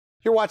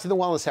You're watching the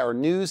Wellness Hour,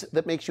 news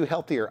that makes you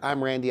healthier.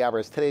 I'm Randy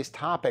Alvarez. Today's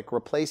topic,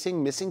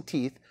 replacing missing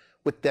teeth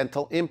with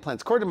dental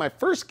implants. According to my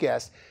first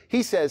guest,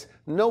 he says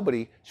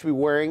nobody should be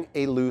wearing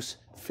a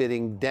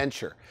loose-fitting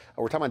denture.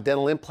 We're talking about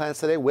dental implants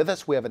today. With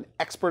us, we have an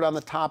expert on the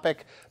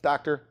topic,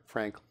 Dr.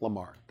 Frank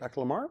LaMar.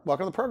 Dr. LaMar,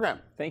 welcome to the program.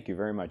 Thank you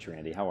very much,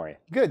 Randy. How are you?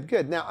 Good,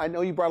 good. Now, I know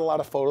you brought a lot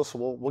of photos, so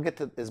we'll get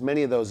to as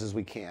many of those as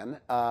we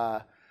can.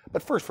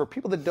 But first, for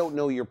people that don't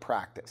know your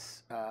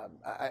practice,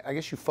 I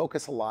guess you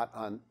focus a lot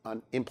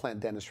on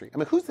implant dentistry. I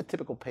mean, who's the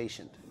typical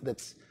patient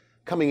that's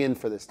coming in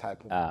for this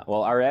type of?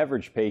 Well, our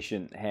average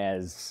patient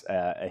has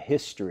a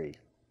history,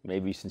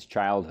 maybe since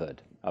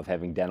childhood, of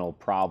having dental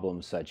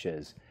problems such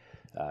as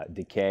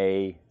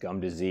decay, gum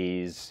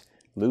disease,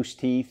 loose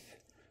teeth.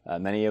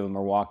 Many of them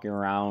are walking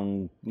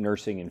around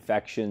nursing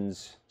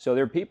infections. So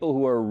there are people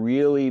who are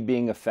really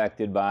being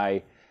affected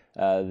by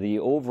the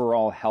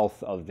overall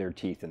health of their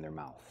teeth in their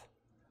mouth.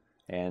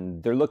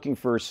 And they're looking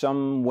for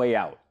some way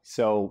out.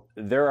 So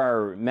there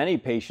are many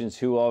patients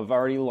who have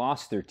already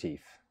lost their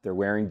teeth. They're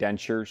wearing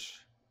dentures.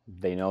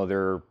 They know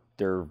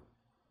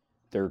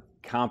they're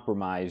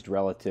compromised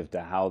relative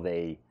to how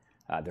they,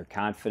 their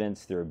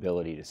confidence, their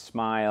ability to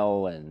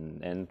smile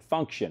and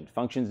function.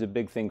 Function's a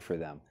big thing for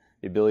them.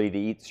 The ability to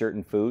eat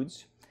certain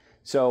foods.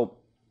 So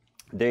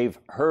they've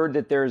heard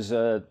that there's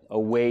a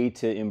way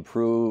to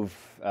improve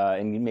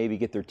and maybe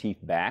get their teeth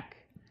back.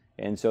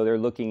 And so they're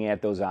looking at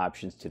those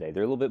options today.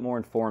 They're a little bit more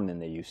informed than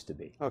they used to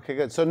be. Okay,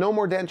 good. So no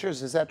more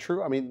dentures, is that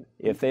true? I mean,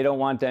 if they don't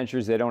want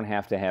dentures, they don't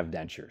have to have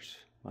dentures.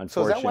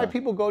 So is that why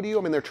people go to you?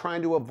 I mean, they're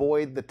trying to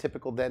avoid the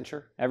typical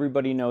denture?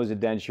 Everybody knows a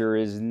denture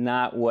is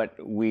not what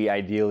we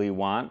ideally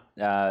want.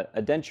 A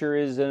denture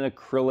is an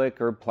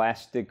acrylic or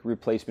plastic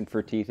replacement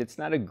for teeth. It's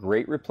not a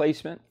great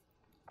replacement.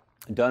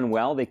 Done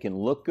well, they can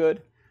look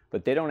good,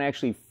 but they don't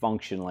actually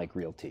function like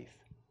real teeth.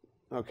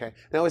 Okay.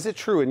 Now, is it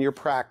true in your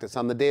practice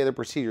on the day of the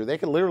procedure, they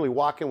can literally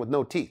walk in with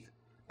no teeth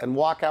and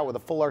walk out with a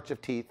full arch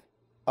of teeth,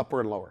 upper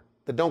and lower,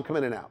 that don't come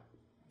in and out?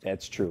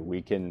 That's true.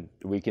 We can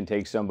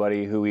take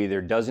somebody who either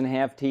doesn't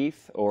have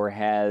teeth or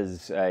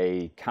has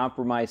a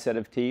compromised set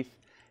of teeth,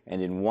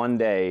 and in one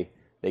day,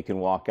 they can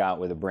walk out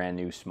with a brand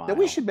new smile. Now,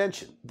 we should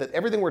mention that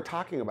everything we're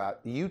talking about,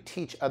 you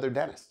teach other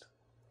dentists.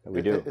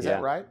 We do. Is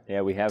that right?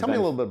 Yeah, we have. Tell me a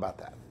little bit about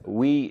that.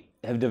 We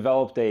have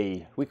developed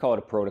we call it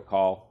a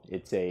protocol.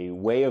 It's a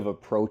way of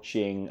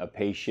approaching a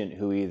patient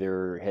who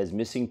either has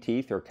missing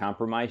teeth or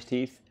compromised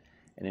teeth,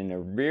 and in a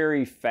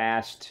very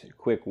fast,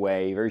 quick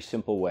way, very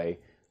simple way,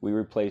 we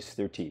replace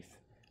their teeth.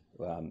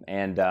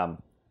 So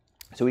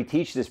we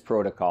teach this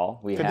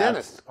protocol. To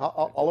dentists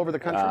all over the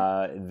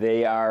country?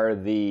 They are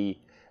the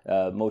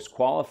most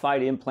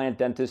qualified implant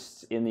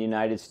dentists in the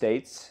United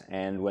States,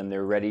 and when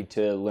they're ready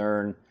to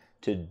learn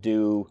to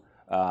do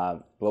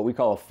what we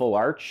call a full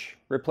arch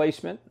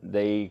replacement,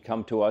 they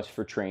come to us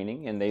for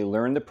training and they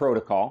learn the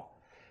protocol.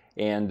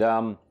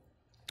 And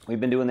we've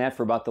been doing that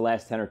for about the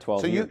last 10 or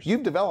 12 years. So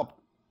you've developed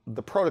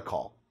the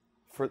protocol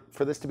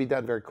for this to be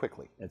done very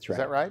quickly. That's right. Is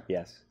that right?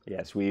 Yes.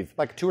 Yes. We've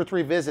like 2 or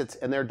 3 visits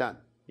and they're done.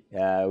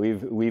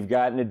 We've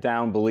gotten it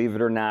down, believe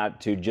it or not,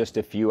 to just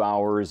a few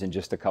hours and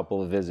just a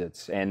couple of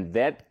visits. And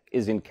that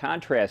is in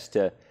contrast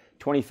to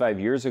 25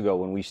 years ago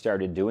when we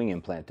started doing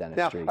implant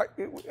dentistry. Now,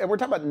 and we're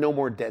talking about no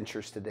more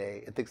dentures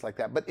today and things like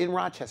that. But in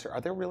Rochester, are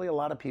there really a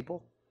lot of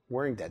people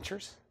wearing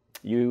dentures?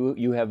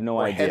 You have no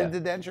idea. Headed to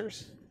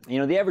dentures? You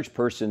know, the average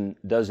person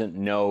doesn't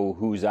know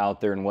who's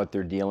out there and what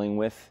they're dealing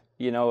with.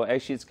 You know,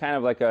 actually, it's kind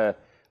of like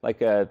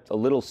a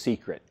little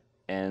secret.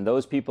 And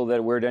those people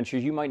that wear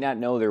dentures, you might not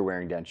know they're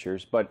wearing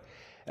dentures. But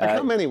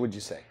how many would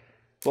you say?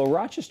 Well,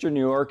 Rochester, New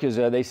York is.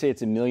 They say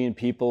it's 1 million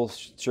people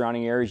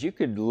surrounding areas. You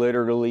could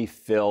literally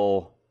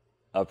fill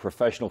a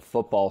professional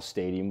football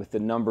stadium with the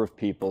number of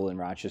people in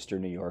Rochester,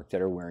 New York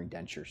that are wearing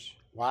dentures.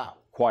 Wow.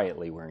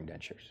 Quietly wearing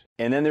dentures.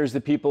 And then there's the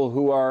people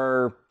who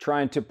are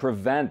trying to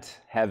prevent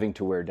having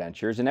to wear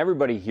dentures. And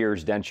everybody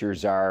hears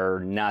dentures are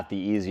not the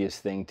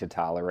easiest thing to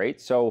tolerate.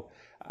 So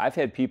I've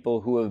had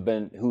people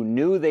who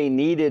knew they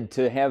needed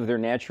to have their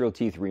natural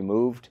teeth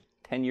removed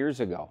 10 years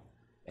ago,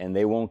 and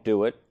they won't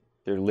do it.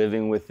 They're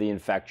living with the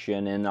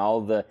infection and all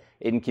the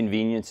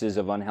inconveniences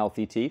of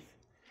unhealthy teeth,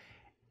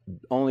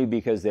 only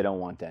because they don't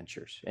want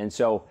dentures. And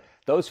so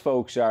those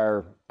folks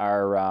are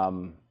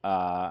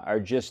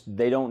just,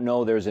 they don't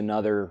know there's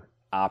another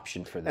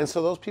option for them. And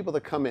so those people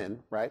that come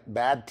in, right,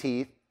 bad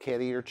teeth,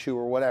 can't eat or chew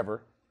or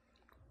whatever,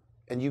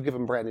 and you give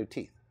them brand new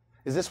teeth.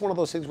 Is this one of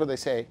those things where they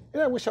say,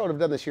 I wish I would have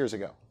done this years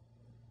ago?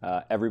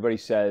 Everybody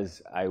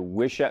says,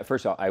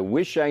 first of all, I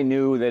wish I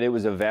knew that it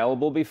was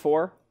available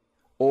before,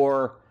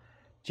 or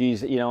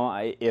geez, you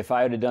know, if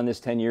I had done this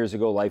 10 years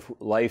ago,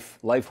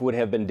 life would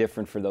have been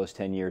different for those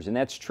 10 years. And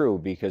that's true,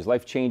 because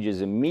life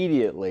changes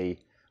immediately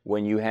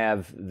when you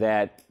have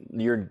that,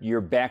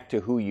 you're back to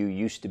who you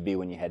used to be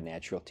when you had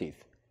natural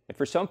teeth. And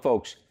for some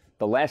folks,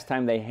 the last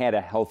time they had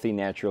a healthy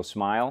natural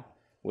smile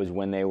was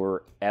when they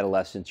were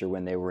adolescents or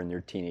when they were in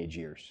their teenage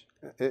years.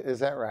 Is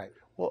that right?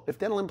 Well, if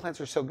dental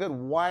implants are so good,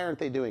 why aren't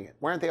they doing it?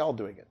 Why aren't they all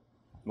doing it?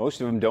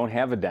 Most of them don't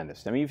have a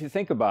dentist. I mean, if you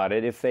think about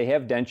it, if they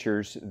have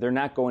dentures, they're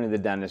not going to the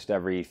dentist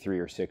every 3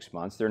 or 6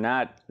 months.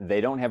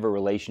 They don't have a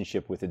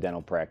relationship with the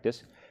dental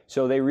practice,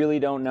 so they really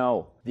don't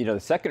know. You know, the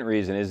second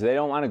reason is they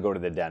don't want to go to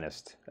the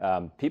dentist.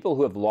 People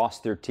who have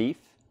lost their teeth,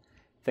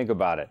 think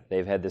about it.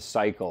 They've had this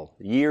cycle,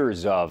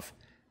 years of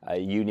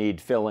you need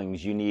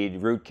fillings, you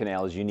need root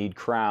canals, you need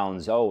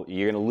crowns. Oh,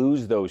 you're going to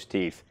lose those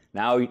teeth.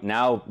 Now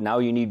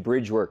you need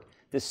bridge work.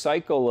 This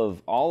cycle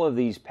of all of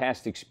these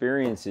past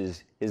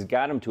experiences has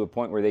got them to a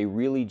point where they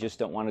really just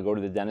don't want to go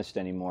to the dentist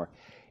anymore.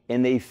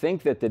 And they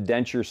think that the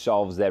denture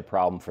solves that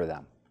problem for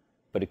them.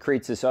 But it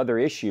creates this other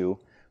issue,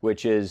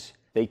 which is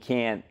they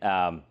can't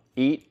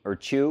eat or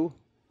chew,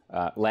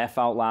 laugh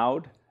out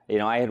loud. You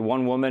know, I had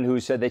one woman who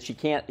said that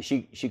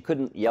she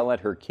couldn't yell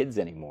at her kids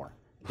anymore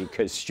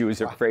because she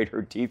was afraid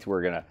her teeth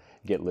were going to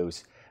get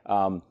loose.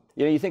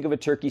 You know, you think of a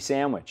turkey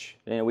sandwich.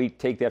 You know, we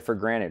take that for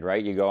granted,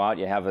 right? You go out,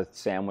 you have a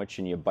sandwich,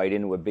 and you bite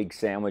into a big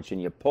sandwich,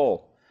 and you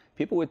pull.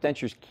 People with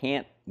dentures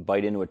can't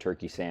bite into a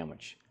turkey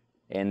sandwich.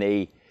 And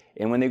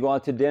when they go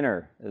out to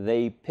dinner,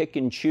 they pick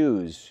and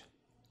choose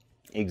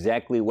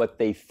exactly what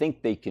they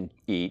think they can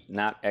eat,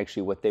 not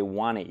actually what they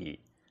want to eat.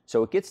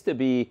 So it gets to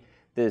be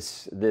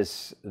this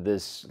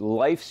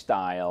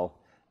lifestyle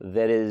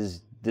that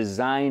is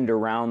designed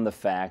around the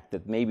fact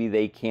that maybe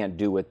they can't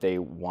do what they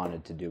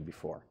wanted to do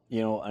before.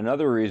 You know,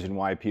 another reason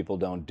why people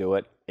don't do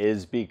it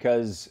is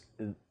because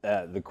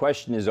the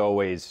question is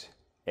always,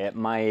 at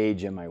my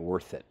age, am I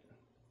worth it?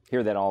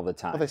 Hear that all the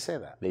time. Well, they say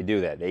that. They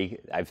do that.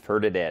 I've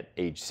heard it at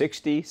age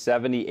 60,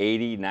 70,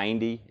 80,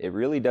 90. It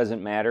really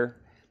doesn't matter.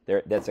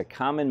 That's a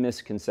common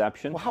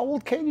misconception. Well, how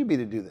old can you be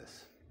to do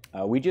this?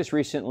 We just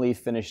recently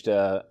finished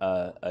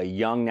a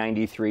young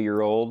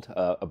 93-year-old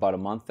about a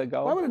month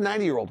ago. Why would a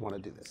 90-year-old want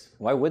to do this?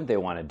 Why wouldn't they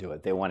want to do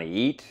it? They want to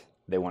eat.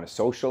 They want to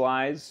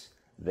socialize.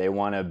 They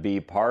want to be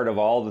part of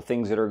all the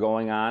things that are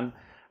going on.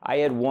 I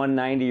had one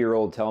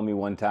 90-year-old tell me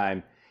one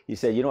time, he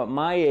said, you know, at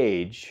my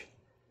age,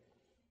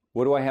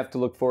 what do I have to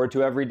look forward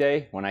to every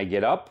day? When I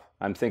get up,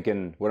 I'm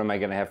thinking, what am I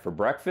going to have for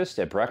breakfast?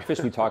 At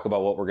breakfast, we talk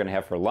about what we're going to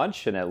have for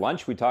lunch. And at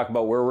lunch, we talk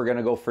about where we're going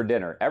to go for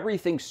dinner.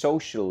 Everything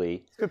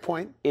socially Good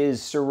point.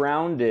 is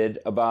surrounded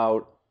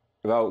about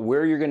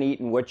where you're going to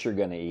eat and what you're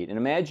going to eat. And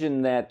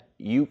imagine that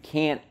you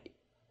can't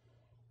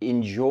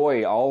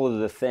enjoy all of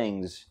the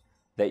things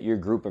that your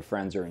group of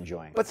friends are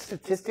enjoying. But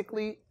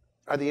statistically,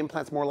 are the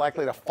implants more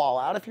likely to fall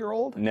out if you're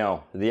old?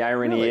 No. The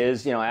irony Really?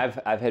 is, you know,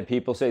 I've had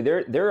people say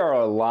there are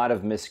a lot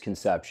of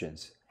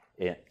misconceptions.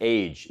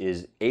 Age.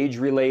 Is age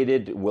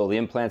related? Will the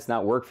implants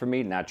not work for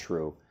me? Not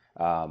true.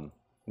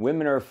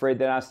 Women are afraid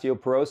that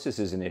osteoporosis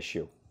is an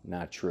issue.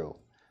 Not true.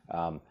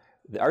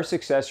 Our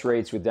success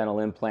rates with dental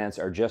implants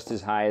are just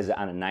as high as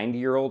on a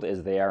 90-year-old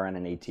as they are on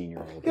an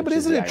 18-year-old. Yeah, but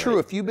isn't it true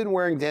if you've been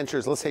wearing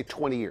dentures, let's say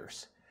 20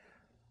 years,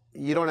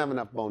 you don't have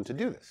enough bone to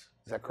do this?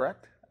 Is that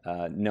correct?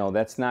 No,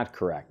 that's not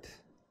correct,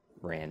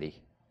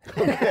 Randy.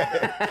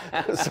 Okay.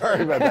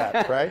 Sorry about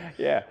that, right?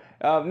 Yeah.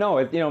 No,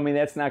 you know, I mean,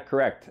 that's not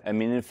correct. I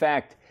mean, in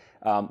fact,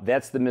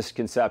 that's the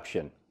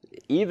misconception.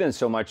 Even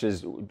so much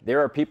as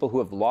there are people who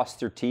have lost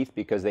their teeth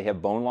because they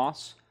have bone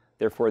loss,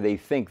 therefore they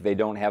think they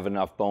don't have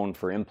enough bone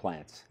for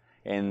implants.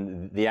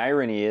 And the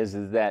irony is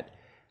that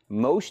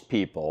most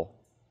people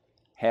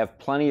have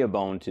plenty of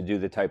bone to do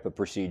the type of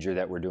procedure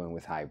that we're doing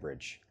with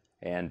Hybridge.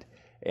 And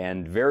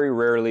very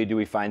rarely do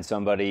we find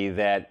somebody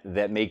that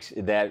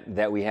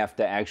we have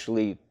to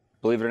actually,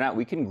 believe it or not,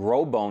 we can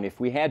grow bone if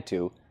we had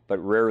to, but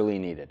rarely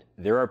needed.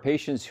 There are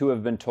patients who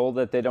have been told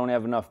that they don't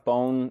have enough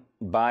bone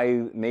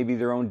by maybe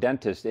their own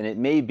dentist, and it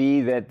may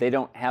be that they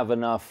don't have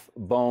enough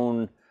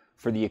bone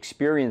for the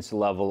experience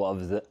level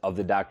of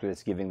the doctor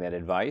that's giving that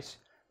advice.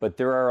 But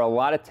there are a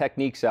lot of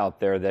techniques out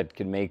there that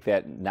can make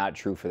that not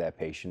true for that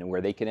patient, and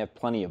where they can have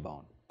plenty of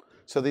bone.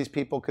 So these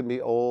people can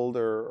be old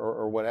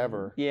or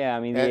whatever. Yeah, I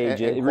mean,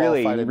 the age,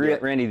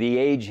 Randy, the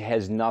age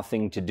has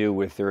nothing to do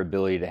with their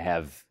ability to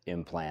have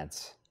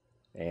implants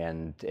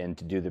and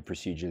to do the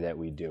procedure that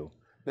we do.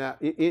 Now,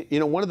 you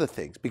know, one of the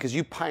things, because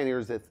you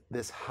pioneered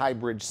this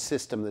Hybridge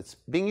system that's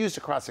being used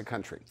across the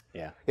country.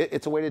 Yeah.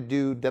 It's a way to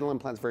do dental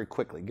implants very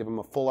quickly. Give them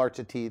a full arch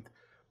of teeth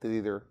that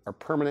either are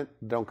permanent,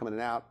 don't come in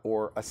and out,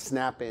 or a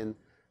snap-in,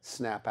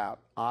 snap-out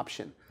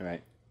option.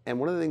 Right. And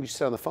one of the things you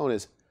said on the phone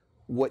is,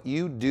 what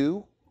you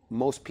do,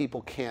 most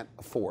people can't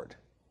afford.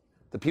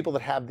 The people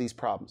that have these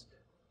problems.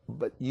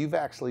 But you've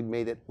actually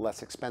made it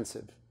less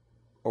expensive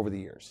over the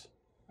years.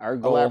 Our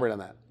goal, elaborate on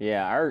that.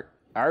 Yeah,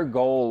 our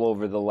goal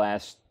over the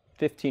last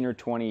 15 or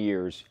 20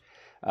 years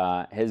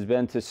has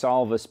been to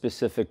solve a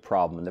specific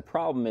problem. And the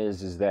problem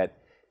is that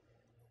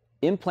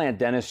implant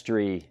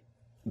dentistry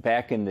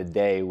back in the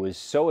day was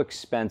so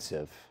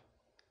expensive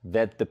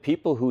that the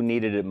people who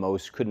needed it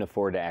most couldn't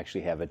afford to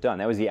actually have it done.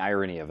 That was the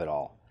irony of it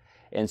all.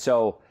 And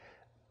so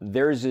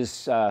there's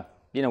this,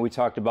 you know, we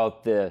talked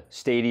about the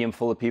stadium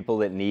full of people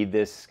that need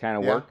this kind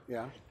of work.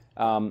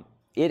 Yeah.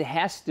 It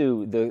has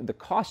to, the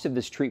cost of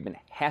this treatment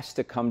has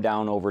to come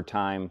down over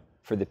time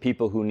for the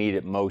people who need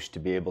it most to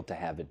be able to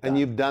have it done. And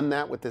you've done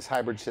that with this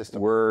hybrid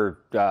system?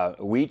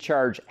 We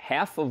charge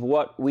half of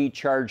what we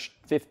charged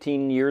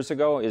 15 years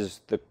ago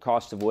is the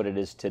cost of what it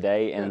is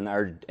today, and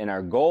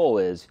our goal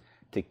is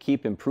to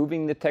keep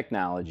improving the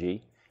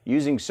technology,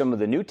 using some of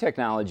the new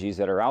technologies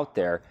that are out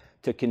there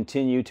to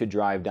continue to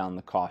drive down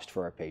the cost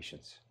for our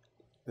patients.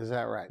 Is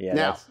that right? Yeah,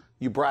 now,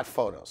 you brought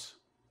photos.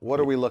 What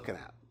are we looking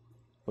at?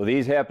 Well,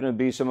 these happen to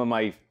be some of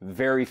my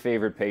very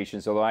favorite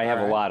patients, although I have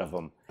a lot of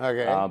them.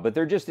 Okay. But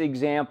they're just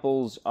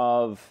examples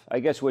of, I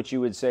guess what you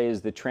would say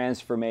is the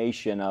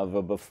transformation of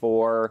a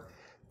before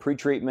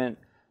pre-treatment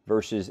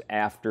versus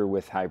after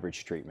with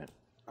Hybridge treatment.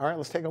 All right,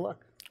 let's take a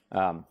look.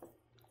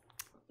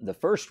 The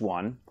first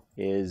one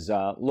is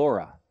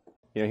Laura.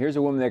 You know, here's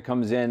a woman that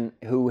comes in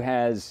who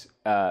has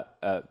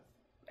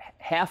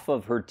half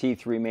of her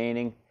teeth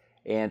remaining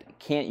and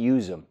can't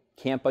use them.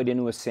 Can't bite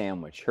into a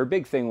sandwich. Her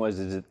big thing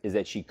is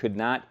that she could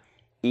not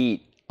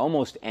eat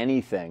almost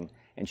anything,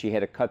 and she had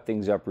to cut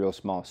things up real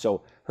small.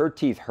 So her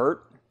teeth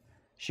hurt.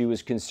 She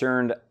was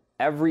concerned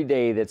every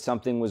day that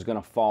something was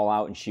going to fall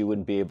out and she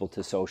wouldn't be able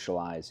to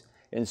socialize.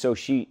 And so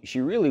she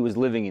really was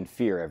living in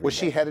fear every day. Was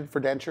she headed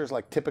for dentures?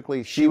 Like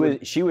typically she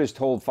was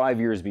told 5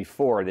 years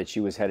before that she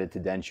was headed to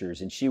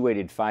dentures, and she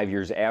waited 5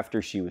 years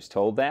after she was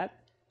told that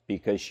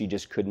because she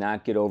just could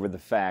not get over the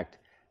fact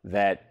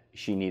that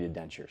she needed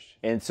dentures.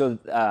 And so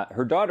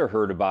her daughter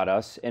heard about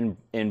us and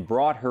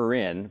brought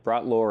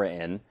Laura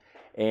in,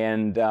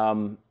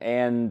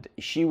 and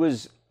she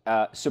was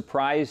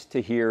surprised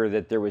to hear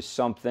that there was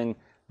something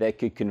that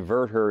could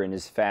convert her in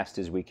as fast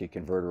as we could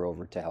convert her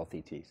over to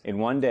healthy teeth. And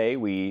one day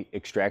we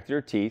extracted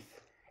her teeth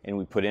and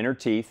we put in her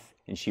teeth,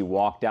 and she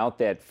walked out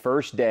that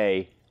first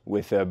day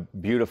with a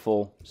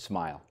beautiful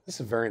smile. This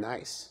is very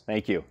nice.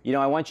 Thank you. You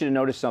know, I want you to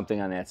notice something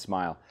on that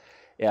smile.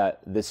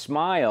 The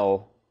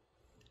smile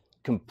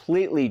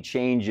completely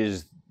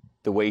changes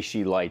the way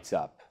she lights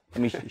up. I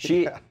mean,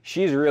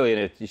 she's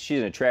really she's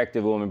an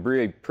attractive woman,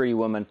 really pretty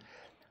woman,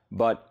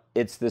 but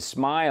it's the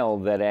smile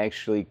that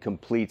actually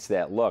completes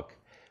that look.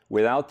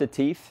 Without the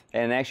teeth,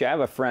 and actually I have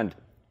a friend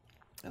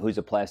who's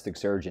a plastic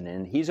surgeon,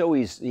 and he's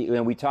always,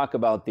 when we talk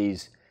about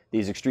these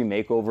extreme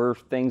makeover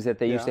things that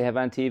they used to have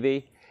on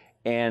TV,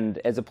 and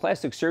as a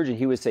plastic surgeon,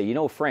 he would say, you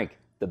know, Frank,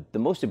 the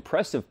most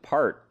impressive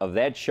part of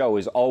that show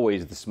is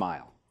always the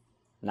smile,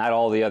 not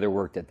all the other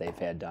work that they've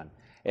had done.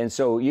 And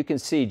so you can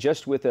see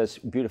just with this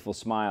beautiful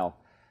smile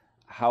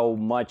how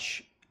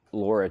much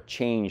Laura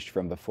changed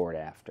from before to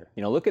after.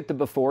 You know, look at the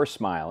before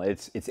smile.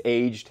 It's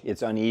aged,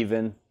 it's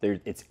uneven,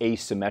 it's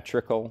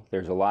asymmetrical.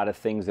 There's a lot of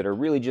things that are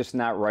really just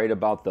not right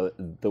about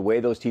the way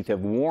those teeth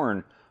have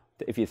worn,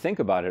 if you think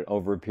about it,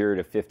 over a period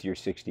of 50 or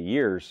 60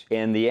 years.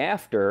 And the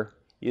after,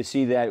 you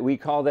see that we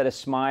call that a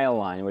smile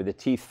line, where the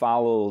teeth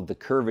follow the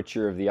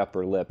curvature of the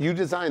upper lip. You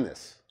designed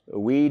this?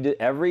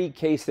 Every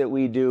case that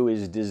we do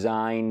is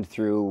designed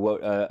through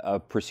a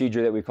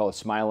procedure that we call a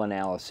smile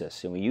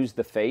analysis. And we use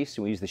the face,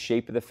 and we use the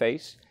shape of the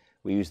face,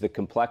 we use the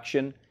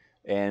complexion,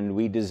 and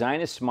we design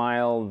a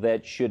smile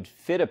that should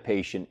fit a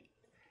patient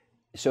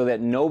so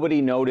that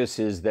nobody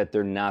notices that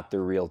they're not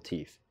their real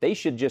teeth. They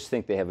should just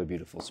think they have a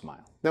beautiful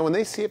smile. Now, when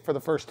they see it for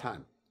the first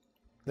time,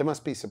 they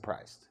must be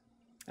surprised.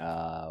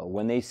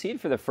 When they see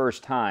it for the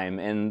first time,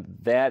 and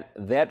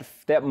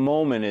that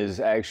moment is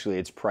actually,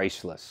 it's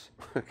priceless.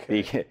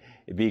 Okay.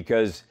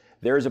 Because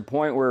there's a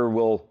point where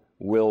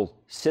we'll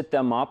sit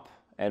them up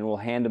and we'll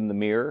hand them the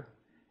mirror,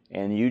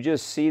 and you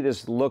just see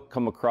this look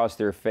come across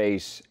their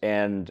face,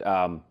 and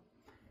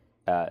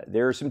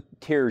there are some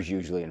tears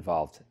usually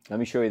involved. Let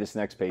me show you this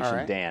next patient,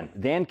 right. Dan.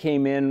 Dan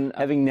came in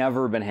having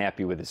never been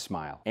happy with his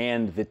smile,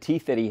 and the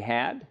teeth that he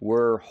had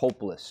were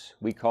hopeless.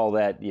 We call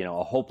that, you know,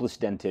 a hopeless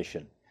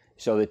dentition.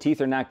 So the teeth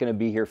are not going to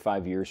be here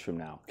 5 years from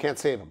now. Can't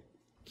save them.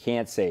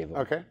 Can't save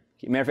them. Okay.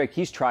 Matter of fact,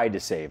 he's tried to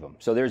save them.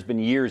 So there's been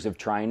years of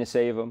trying to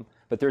save them,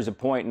 but there's a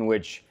point in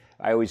which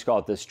I always call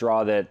it the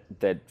straw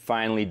that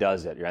finally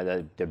does it,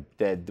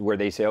 right? Where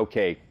they say,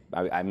 okay,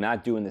 I'm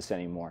not doing this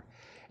anymore.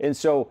 And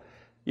so,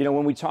 you know,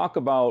 when we talk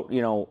about,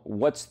 you know,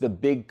 what's the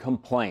big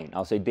complaint,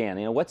 I'll say, Dan,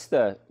 you know, what's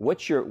the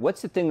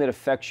thing that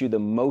affects you the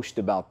most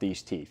about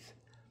these teeth?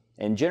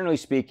 And generally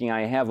speaking,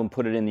 I have him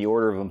put it in the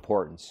order of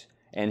importance.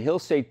 And he'll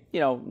say, you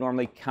know,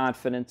 normally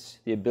confidence,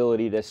 the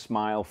ability to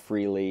smile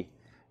freely.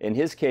 In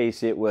his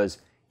case, it was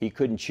he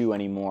couldn't chew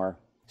anymore.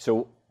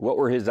 So what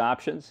were his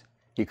options?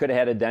 He could have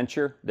had a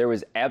denture. There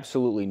was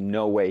absolutely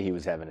no way he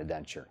was having a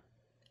denture.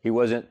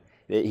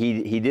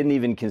 He didn't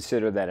even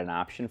consider that an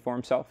option for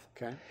himself.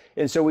 Okay.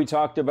 And so we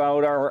talked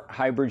about our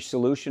Hybridge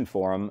solution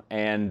for him,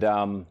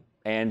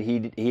 and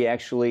he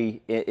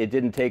actually, it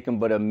didn't take him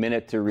but a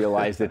minute to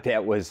realize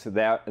that was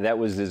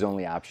his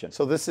only option.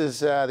 So this is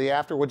the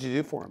after. What'd you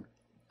do for him?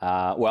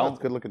 Well,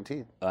 good looking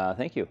teeth.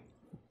 Thank you.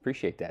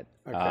 Appreciate that.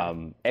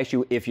 Okay.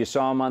 Actually, if you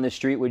saw him on the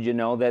street, would you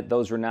know that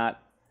those were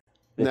not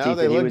the no, teeth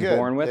they that he look was good.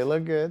 born with? They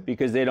look good.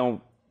 Because they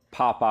don't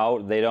pop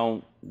out. They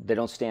don't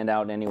stand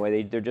out in any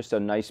way. They're just a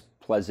nice,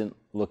 pleasant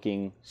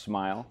looking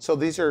smile. So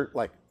these are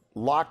like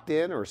locked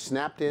in or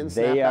snapped in,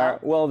 They are,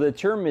 well, the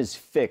term is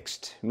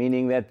fixed,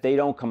 meaning that they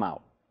don't come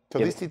out. So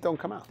these teeth don't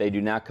come out? They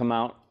do not come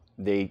out.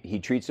 He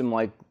treats them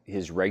like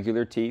his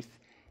regular teeth.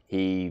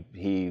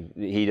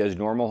 He does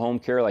normal home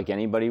care like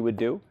anybody would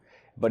do.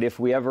 But if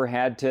we ever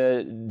had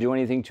to do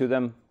anything to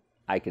them,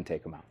 I can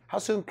take them out. How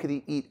soon could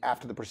he eat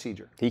after the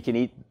procedure? He can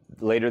eat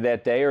later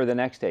that day or the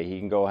next day. He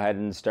can go ahead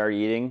and start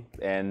eating,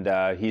 and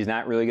he's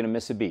not really going to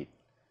miss a beat.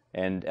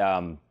 And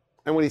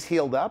when he's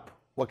healed up,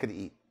 what could he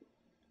eat?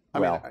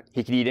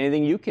 He can eat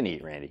anything you can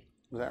eat, Randy.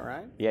 Is that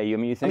right? Yeah, you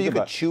think you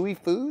about could chewy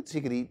foods.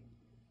 He could eat.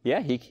 Yeah,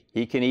 he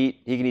can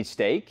eat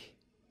steak.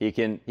 He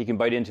can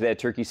bite into that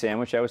turkey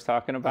sandwich I was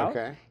talking about.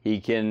 Okay. He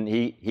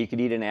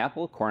could eat an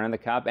apple, corn on the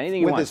cob, anything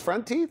he With wants. his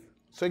front teeth?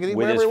 So he can eat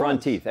With whatever his he front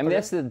wants. teeth. I mean,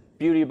 that's the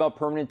beauty about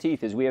permanent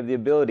teeth is we have the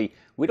ability.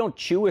 We don't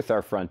chew with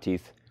our front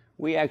teeth.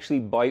 We actually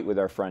bite with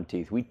our front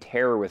teeth. We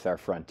tear with our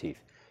front teeth.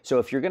 So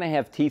if you're going to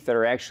have teeth that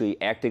are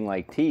actually acting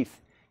like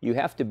teeth, you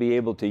have to be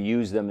able to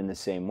use them in the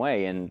same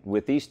way. And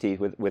with these teeth,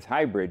 with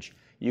Hybridge,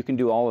 you can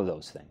do all of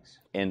those things.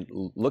 And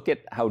look at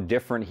how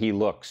different he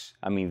looks.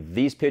 I mean,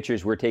 these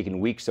pictures were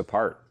taken weeks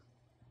apart.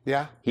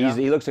 Yeah.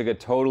 He looks like a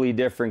totally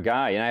different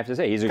guy, and I have to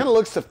say he's kind of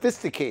looks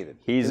sophisticated.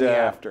 He's in the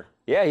after.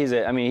 Yeah, he's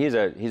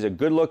a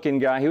good-looking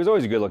guy. He was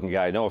always a good-looking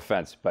guy, no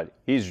offense, but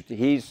he's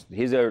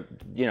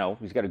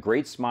got a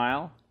great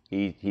smile.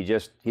 He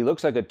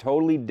looks like a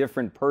totally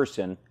different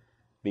person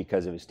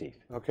because of his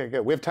teeth. Okay,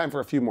 good. We have time for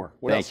a few more.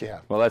 What else do you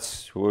have? Well,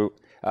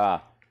 I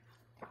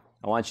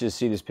want you to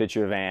see this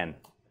picture of Ann.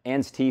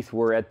 Ann's teeth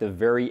were at the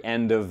very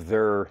end of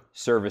their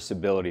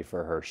serviceability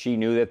for her. She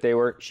knew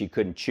that she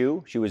couldn't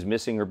chew. She was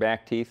missing her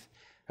back teeth.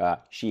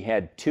 She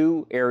had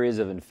 2 areas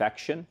of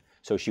infection,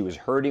 so she was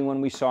hurting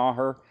when we saw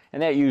her.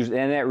 And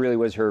that really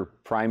was her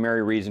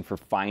primary reason for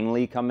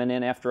finally coming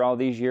in after all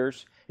these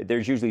years.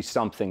 There's usually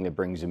something that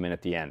brings them in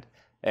at the end.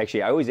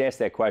 Actually, I always ask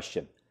that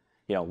question.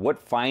 What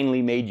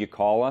finally made you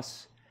call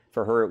us?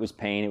 For her, it was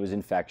pain, it was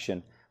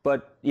infection.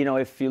 But,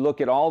 if you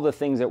look at all the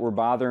things that were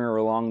bothering her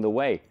along the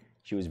way,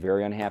 she was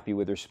very unhappy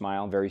with her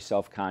smile, very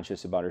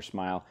self-conscious about her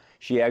smile.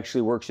 She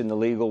actually works in the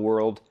legal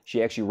world.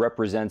 She actually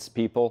represents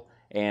people,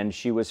 and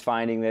she was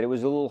finding that it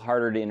was a little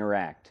harder to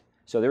interact.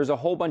 So there's a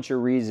whole bunch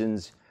of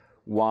reasons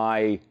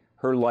why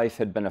her life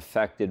had been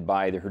affected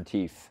by her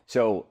teeth.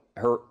 So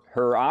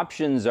her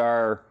options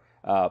are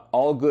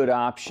all good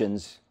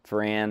options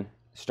for Ann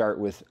start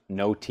with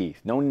no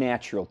teeth, no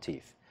natural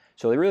teeth.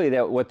 So really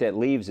what that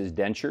leaves is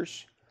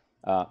dentures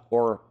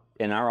or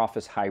in our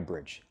office,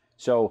 Hybridge.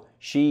 So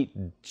she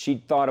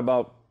thought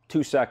about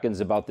 2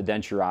 seconds about the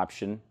denture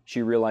option.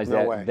 She realized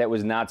that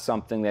was not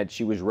something that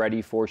she was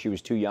ready for. She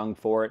was too young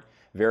for it.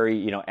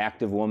 Very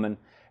active woman.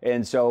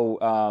 And so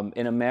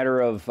in a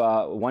matter of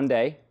one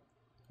day,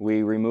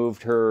 we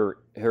removed her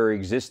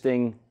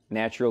existing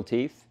natural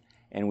teeth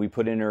and we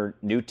put in her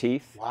new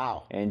teeth.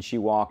 Wow. And she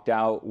walked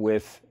out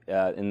with,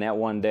 in that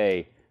one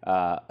day,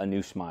 a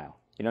new smile.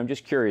 I'm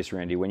just curious,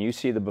 Randy, when you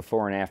see the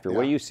before and after,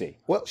 what do you see?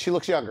 Well, she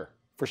looks younger,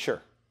 for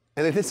sure.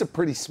 And it is a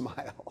pretty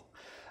smile.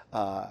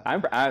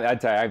 I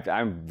tell you,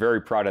 I'm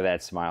very proud of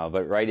that smile,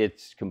 but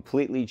it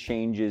completely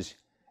changes.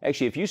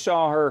 Actually, if you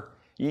saw her,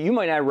 you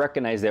might not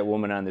recognize that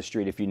woman on the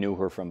street if you knew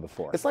her from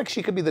before. It's like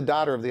she could be the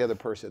daughter of the other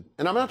person.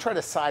 And I'm not trying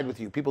to side with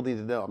you. People need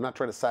to know. I'm not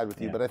trying to side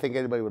with you, but I think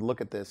anybody would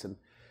look at this and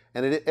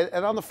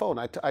on the phone,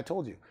 I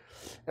told you,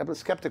 I'm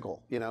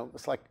skeptical.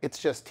 It's like it's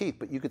just teeth,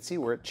 but you could see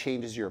where it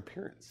changes your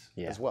appearance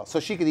as well.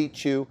 So she could eat,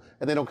 chew,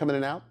 and they don't come in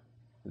and out.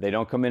 They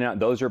don't come in and out.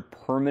 Those are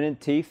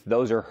permanent teeth.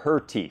 Those are her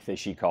teeth, as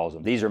she calls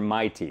them. These are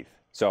my teeth.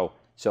 So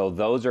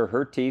those are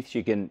her teeth.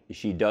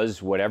 She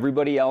does what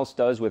everybody else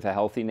does with a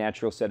healthy,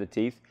 natural set of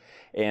teeth.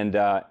 And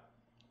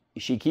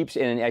she keeps,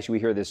 and actually we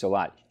hear this a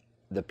lot,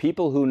 the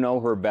people who know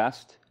her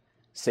best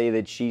say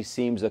that she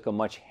seems like a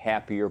much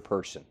happier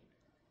person.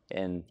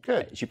 And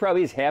she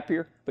probably is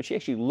happier, but she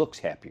actually looks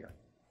happier.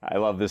 I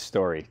love this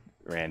story,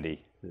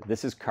 Randy.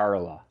 This is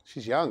Carla.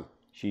 She's young.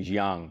 She's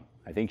young.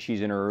 I think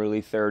she's in her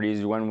early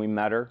 30s when we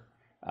met her.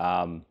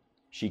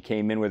 She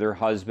came in with her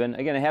husband.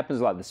 Again, it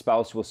happens a lot. The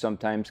spouse will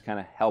sometimes kind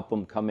of help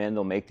them come in.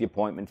 They'll make the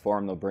appointment for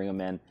them. They'll bring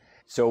them in.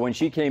 So when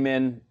she came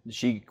in,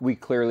 we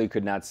clearly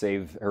could not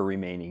save her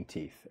remaining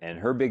teeth. And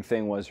her big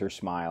thing was her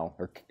smile.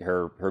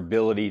 Her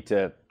ability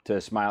to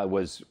smile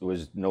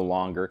was no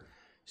longer.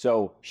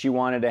 So she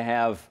wanted to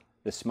have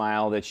the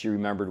smile that she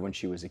remembered when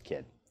she was a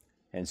kid.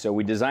 And so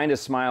we designed a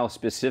smile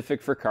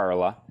specific for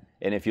Carla.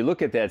 And if you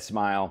look at that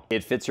smile,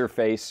 it fits her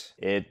face.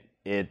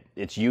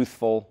 It's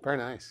youthful. Very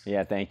nice.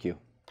 Yeah, thank you.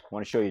 I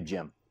want to show you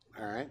Jim.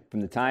 All right.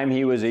 From the time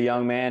he was a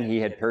young man, he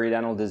had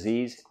periodontal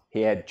disease.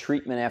 He had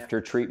treatment after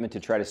treatment to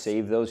try to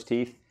save those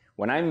teeth.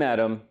 When I met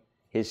him,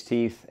 his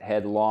teeth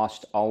had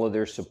lost all of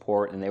their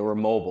support and they were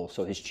mobile.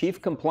 So his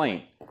chief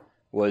complaint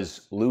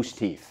was loose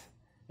teeth.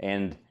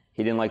 And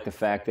he didn't like the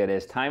fact that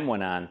as time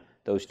went on,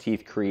 those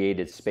teeth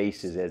created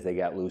spaces as they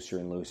got looser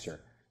and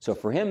looser. So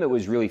for him, it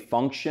was really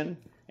function,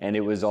 and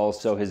it was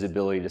also his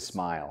ability to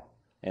smile.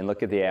 And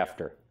look at the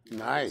after.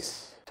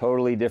 Nice.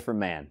 Totally different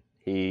man.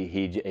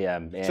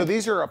 So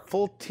these are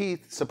full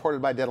teeth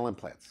supported by dental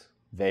implants?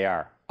 They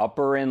are.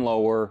 Upper and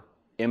lower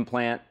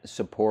implant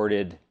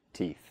supported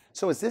teeth.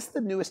 So is this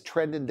the newest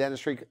trend in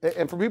dentistry?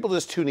 And for people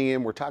just tuning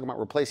in, we're talking about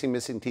replacing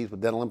missing teeth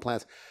with dental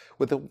implants.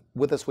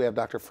 With us, we have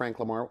Dr. Frank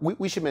LaMar.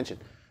 We should mention,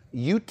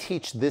 you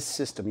teach this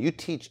system. You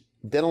teach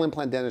dental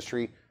implant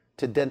dentistry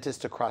to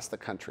dentists across the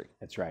country.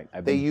 That's right.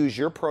 They use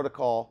your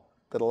protocol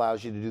that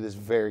allows you to do this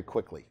very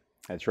quickly.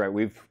 That's right.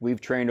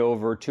 We've trained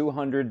over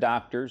 200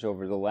 doctors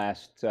over the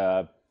last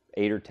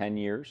 8 or 10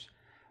 years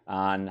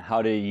on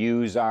how to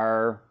use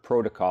our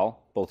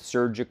protocol, both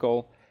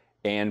surgical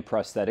and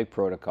prosthetic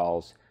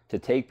protocols, to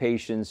take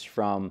patients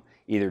from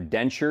either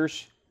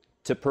dentures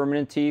to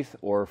permanent teeth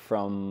or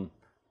from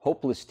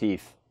hopeless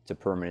teeth to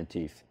permanent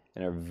teeth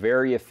in a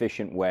very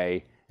efficient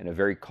way and a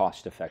very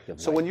cost-effective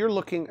way. So when you're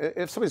looking,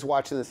 if somebody's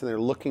watching this and they're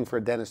looking for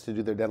a dentist to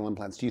do their dental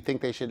implants, do you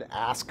think they should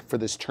ask for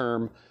this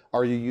term,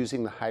 are you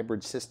using the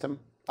hybrid system?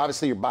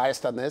 Obviously you're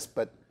biased on this,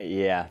 but...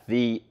 Yeah,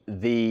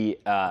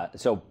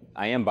 so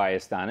I am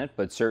biased on it,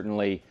 but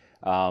certainly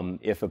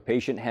if a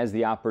patient has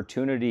the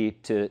opportunity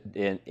to,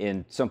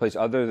 in someplace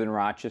other than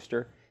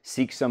Rochester,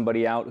 seek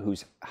somebody out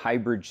who's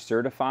Hybridge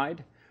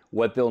certified,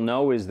 what they'll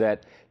know is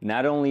that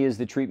not only is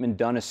the treatment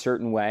done a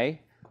certain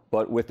way,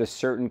 but with a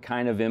certain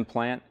kind of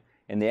implant,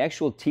 and the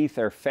actual teeth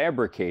are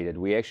fabricated.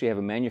 We actually have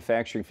a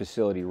manufacturing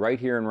facility right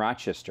here in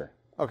Rochester.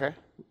 Okay.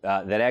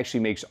 That actually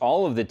makes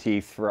all of the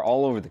teeth for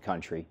all over the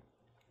country.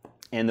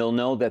 And they'll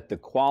know that the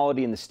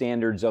quality and the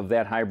standards of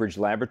that Hybridge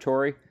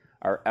laboratory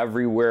are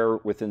everywhere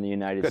within the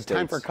United States. Good,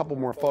 time for a couple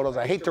more photos.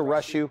 I hate to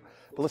rush you,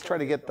 but let's try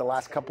to get the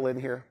last couple in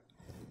here.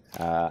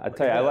 I'll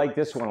tell you, I like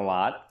this one a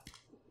lot.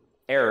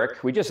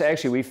 Eric, we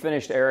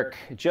finished Eric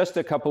just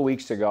a couple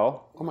weeks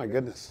ago. Oh my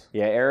goodness.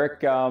 Yeah,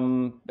 Eric,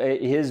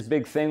 his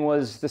big thing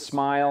was the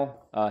smile.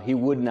 He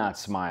would not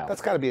smile.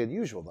 That's got to be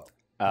unusual though,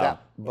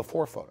 that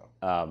before photo.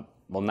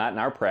 Well, not in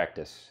our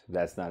practice.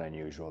 That's not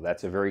unusual.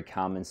 That's a very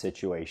common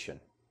situation.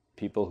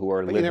 People who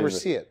are But living you never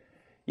see it.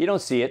 You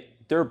don't see it.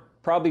 They're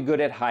probably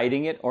good at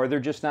hiding it, or they're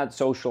just not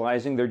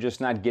socializing. They're just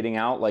not getting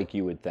out like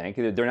you would think.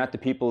 They're not the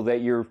people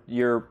that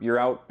you're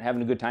out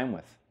having a good time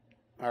with.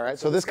 All right,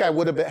 so this guy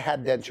would have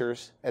had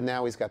dentures, and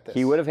now he's got this.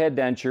 He would have had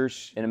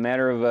dentures. In a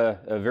matter of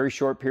a very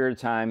short period of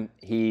time,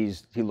 he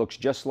looks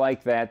just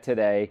like that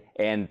today.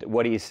 And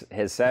what he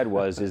has said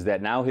is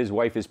that now his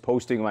wife is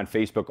posting him on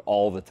Facebook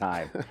all the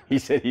time. He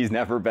said he's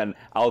never been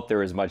out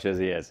there as much as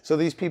he is. So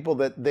these people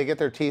that they get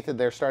their teeth and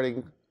they're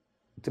starting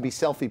to be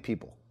selfie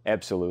people.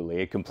 Absolutely,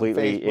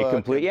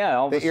 yeah.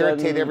 All of a sudden,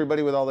 irritate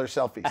everybody with all their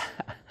selfies.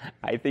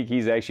 I think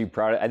he's actually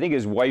proud. I think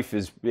his wife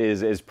is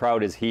as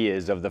proud as he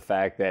is of the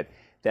fact that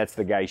that's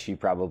the guy she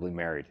probably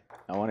married.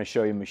 I want to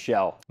show you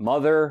Michelle.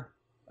 Mother,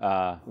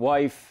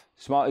 wife,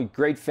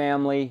 great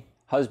family.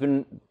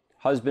 Husband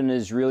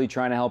is really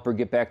trying to help her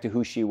get back to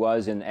who she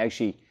was. And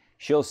actually,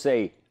 she'll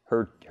say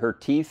her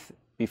teeth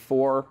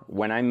before,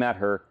 when I met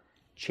her,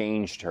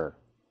 changed her.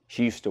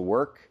 She used to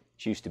work.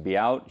 She used to be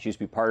out. She used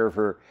to be part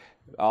of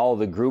all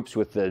the groups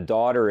with the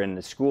daughter and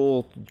the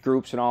school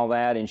groups and all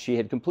that. And she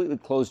had completely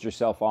closed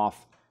herself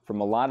off from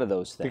a lot of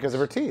those things. Because of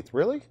her teeth,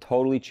 really?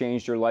 Totally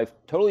changed her life,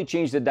 totally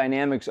changed the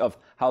dynamics of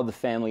how the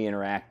family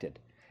interacted.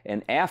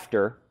 And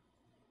after,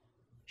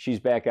 she's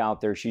back out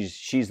there.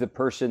 She's the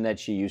person that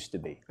she used to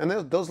be. And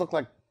those look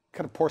like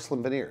kind of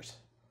porcelain veneers.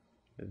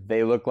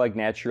 They look like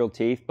natural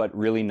teeth, but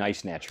really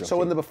nice natural teeth.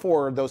 So in the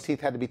before, those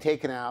teeth had to be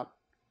taken out,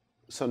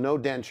 so no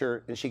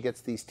denture, and she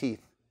gets these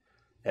teeth.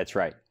 That's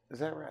right. Is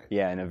that right?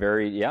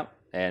 Yeah,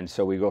 And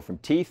so we go from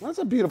teeth. Well, that's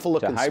a beautiful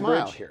looking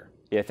smile here.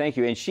 Yeah, thank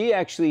you. And she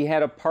actually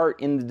had a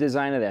part in the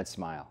design of that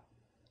smile,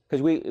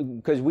 because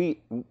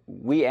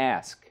we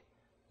ask,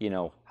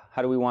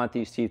 how do we want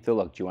these teeth to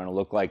look? Do you want to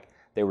look like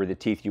they were the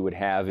teeth you would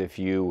have if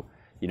you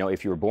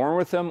were born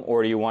with them,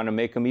 or do you want to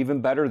make them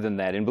even better than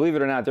that? And believe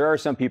it or not, there are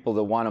some people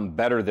that want them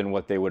better than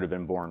what they would have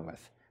been born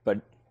with.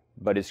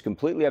 But it's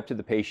completely up to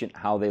the patient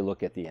how they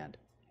look at the end,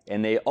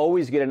 and they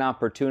always get an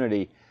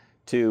opportunity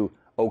to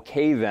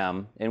okay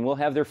them, and we'll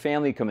have their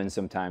family come in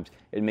sometimes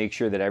and make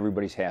sure that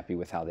everybody's happy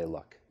with how they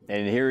look.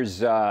 And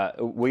here's,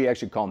 we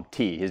actually call him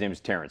T. His name is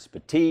Terrence.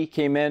 But T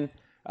came in.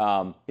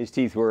 His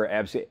teeth were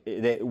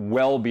absolutely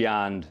well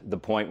beyond the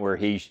point where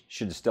he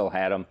should have still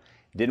had them.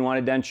 Didn't want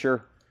a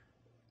denture.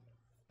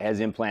 Has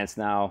implants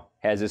now.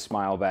 Has his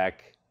smile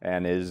back.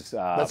 And is...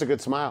 That's a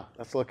good smile.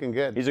 That's looking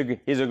good. He's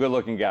a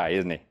good-looking guy,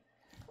 isn't he?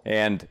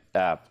 And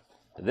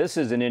this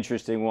is an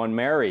interesting one.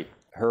 Mary,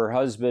 her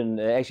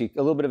husband, actually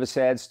a little bit of a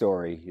sad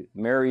story.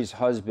 Mary's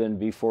husband,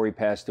 before he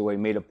passed away,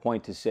 made a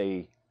point to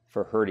say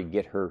for her to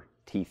get her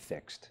teeth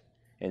fixed.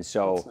 And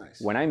so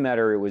nice. When I met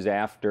her, it was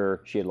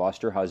after she had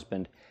lost her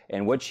husband,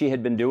 and what she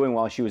had been doing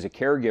while she was a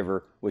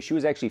caregiver was she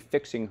was actually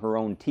fixing her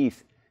own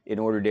teeth in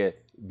order to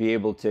be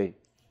able to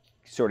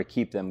sort of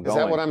keep them going.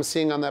 Is that what I'm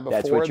seeing on that before?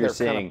 That's what you're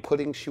seeing.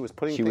 Kind of she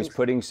was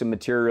putting some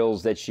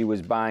materials that she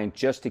was buying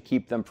just to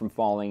keep them from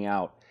falling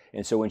out.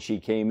 And so when she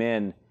came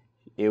in,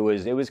 it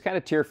was kind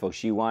of tearful.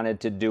 She wanted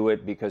to do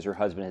it because her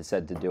husband had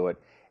said to do it.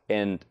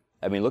 And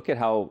I mean, look at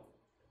how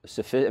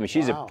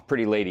she's a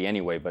pretty lady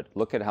anyway, but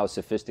look at how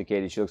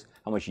sophisticated she looks,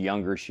 how much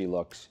younger she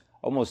looks,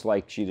 almost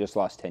like she just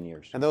lost 10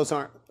 years. And those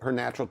aren't her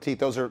natural teeth.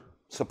 Those are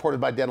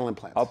Supported by dental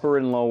implants. Upper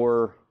and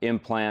lower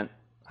implant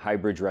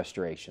Hybridge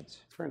restorations.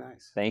 It's very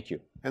nice. Thank you.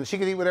 And she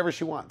can eat whatever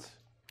she wants.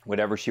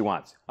 Whatever she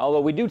wants.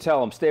 Although we do tell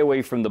them, stay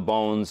away from the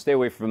bones, stay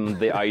away from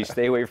the ice,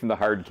 stay away from the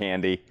hard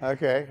candy.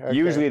 Okay.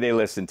 Usually they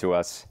listen to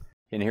us.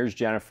 And here's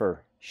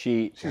Jennifer.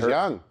 She's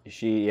young.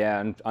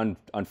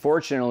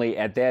 Unfortunately,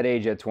 at that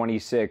age, at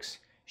 26,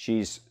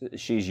 she's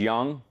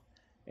young,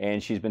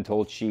 and she's been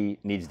told she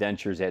needs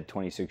dentures at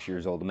 26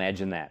 years old.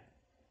 Imagine that.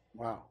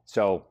 Wow.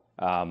 So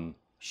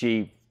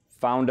she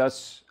found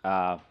us.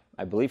 I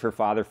believe her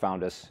father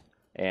found us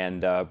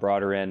and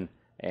brought her in,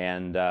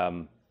 and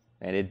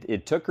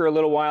it took her a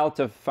little while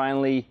to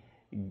finally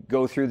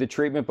go through the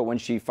treatment. But when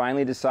she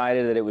finally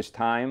decided that it was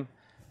time,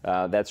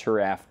 that's her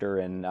after,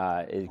 and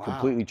it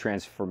completely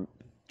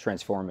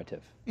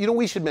transformative. You know,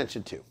 we should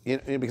mention too,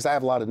 because I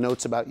have a lot of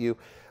notes about you,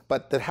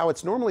 but that how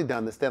it's normally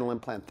done, this dental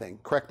implant thing,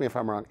 correct me if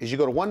I'm wrong, is you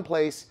go to one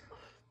place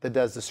that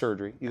does the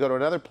surgery, you go to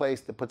another place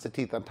that puts the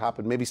teeth on top,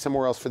 and maybe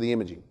somewhere else for the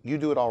imaging. You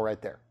do it all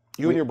right there.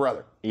 You and your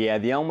brother. Yeah,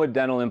 the Elmwood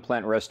Dental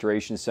Implant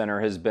Restoration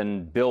Center has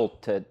been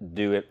built to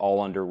do it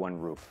all under one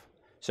roof.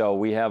 So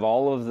we have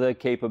all of the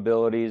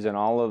capabilities and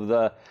all of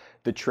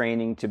the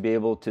training to be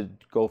able to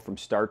go from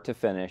start to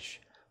finish,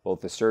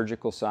 both the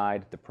surgical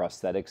side, the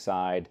prosthetic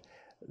side,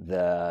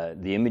 the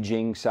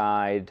imaging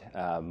side.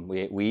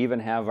 We even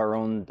have our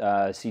own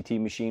CT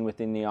machine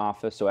within the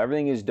office. So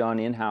everything is done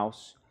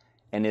in-house,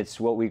 and it's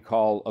what we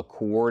call a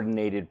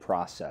coordinated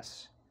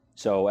process.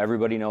 So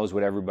everybody knows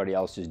what everybody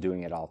else is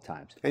doing at all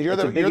times. And you're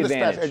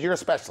a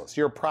specialist.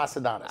 You're a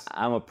prosthodontist.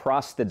 I'm a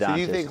prosthodontist. So do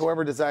you think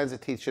whoever designs the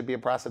teeth should be a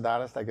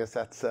prosthodontist? I guess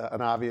that's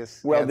an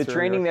obvious Well, the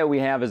training that we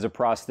have as a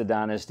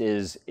prosthodontist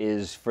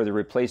is for the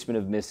replacement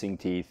of missing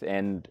teeth.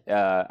 And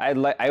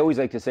I always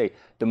like to say,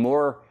 the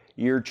more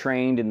you're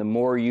trained and the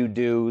more you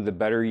do, the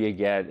better you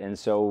get. And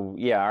so,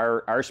 yeah,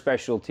 our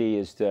specialty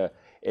is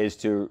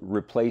to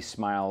replace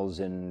smiles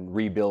and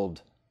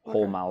rebuild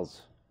whole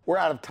mouths. We're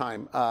out of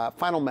time.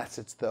 Final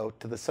message, though,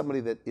 to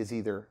somebody that is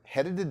either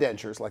headed to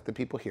dentures, like the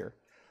people here,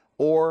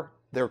 or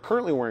they're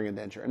currently wearing a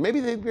denture, and maybe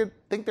they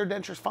think their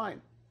denture's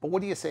fine. But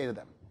what do you say to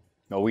them?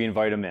 No, we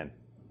invite them in.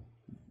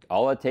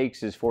 All it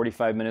takes is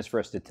 45 minutes for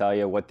us to tell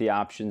you what the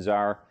options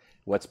are,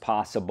 what's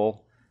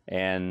possible,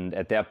 and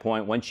at that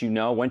point, once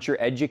you're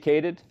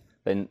educated,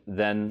 then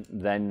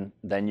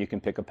you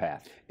can pick a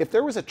path. If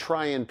there was a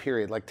try-in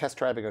period, like test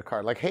driving a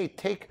car, like, hey,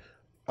 take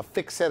a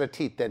fixed set of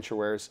teeth, denture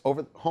wearers,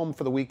 home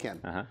for the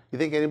weekend. You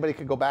think anybody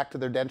could go back to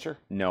their denture?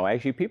 No,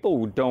 actually,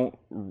 people don't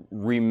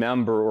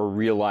remember or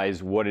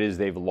realize what it is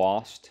they've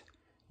lost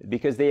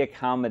because they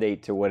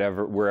accommodate to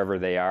wherever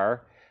they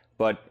are.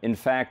 But in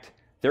fact,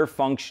 they're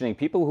functioning.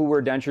 People who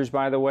wear dentures,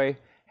 by the way,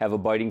 have a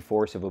biting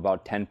force of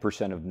about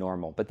 10% of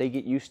normal, but they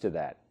get used to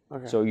that.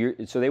 Okay.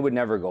 So they would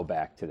never go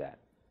back to that.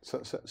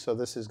 So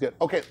this is good.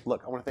 Okay,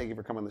 look, I want to thank you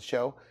for coming on the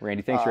show.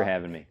 Randy, thanks for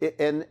having me.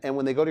 And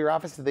when they go to your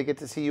office, do they get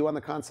to see you on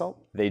the consult?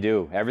 They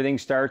do. Everything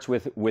starts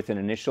with an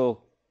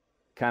initial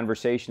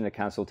conversation, a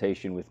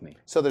consultation with me.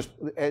 So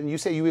and you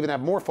say you even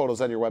have more photos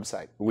on your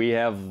website. We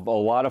have a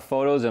lot of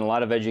photos and a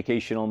lot of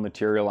educational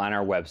material on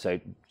our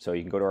website. So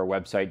you can go to our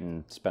website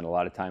and spend a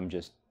lot of time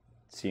just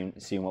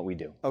seeing what we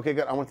do. Okay,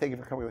 good. I want to thank you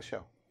for coming to the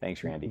show.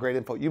 Thanks, Randy. Great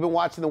info. You've been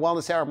watching The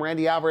Wellness Hour. I'm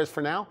Randy Alvarez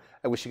for now.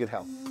 I wish you good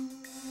health.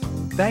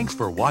 Thanks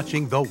for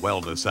watching The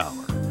Wellness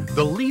Hour,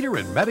 the leader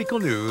in medical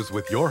news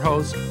with your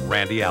host,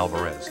 Randy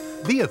Alvarez,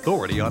 the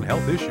authority on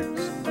health issues.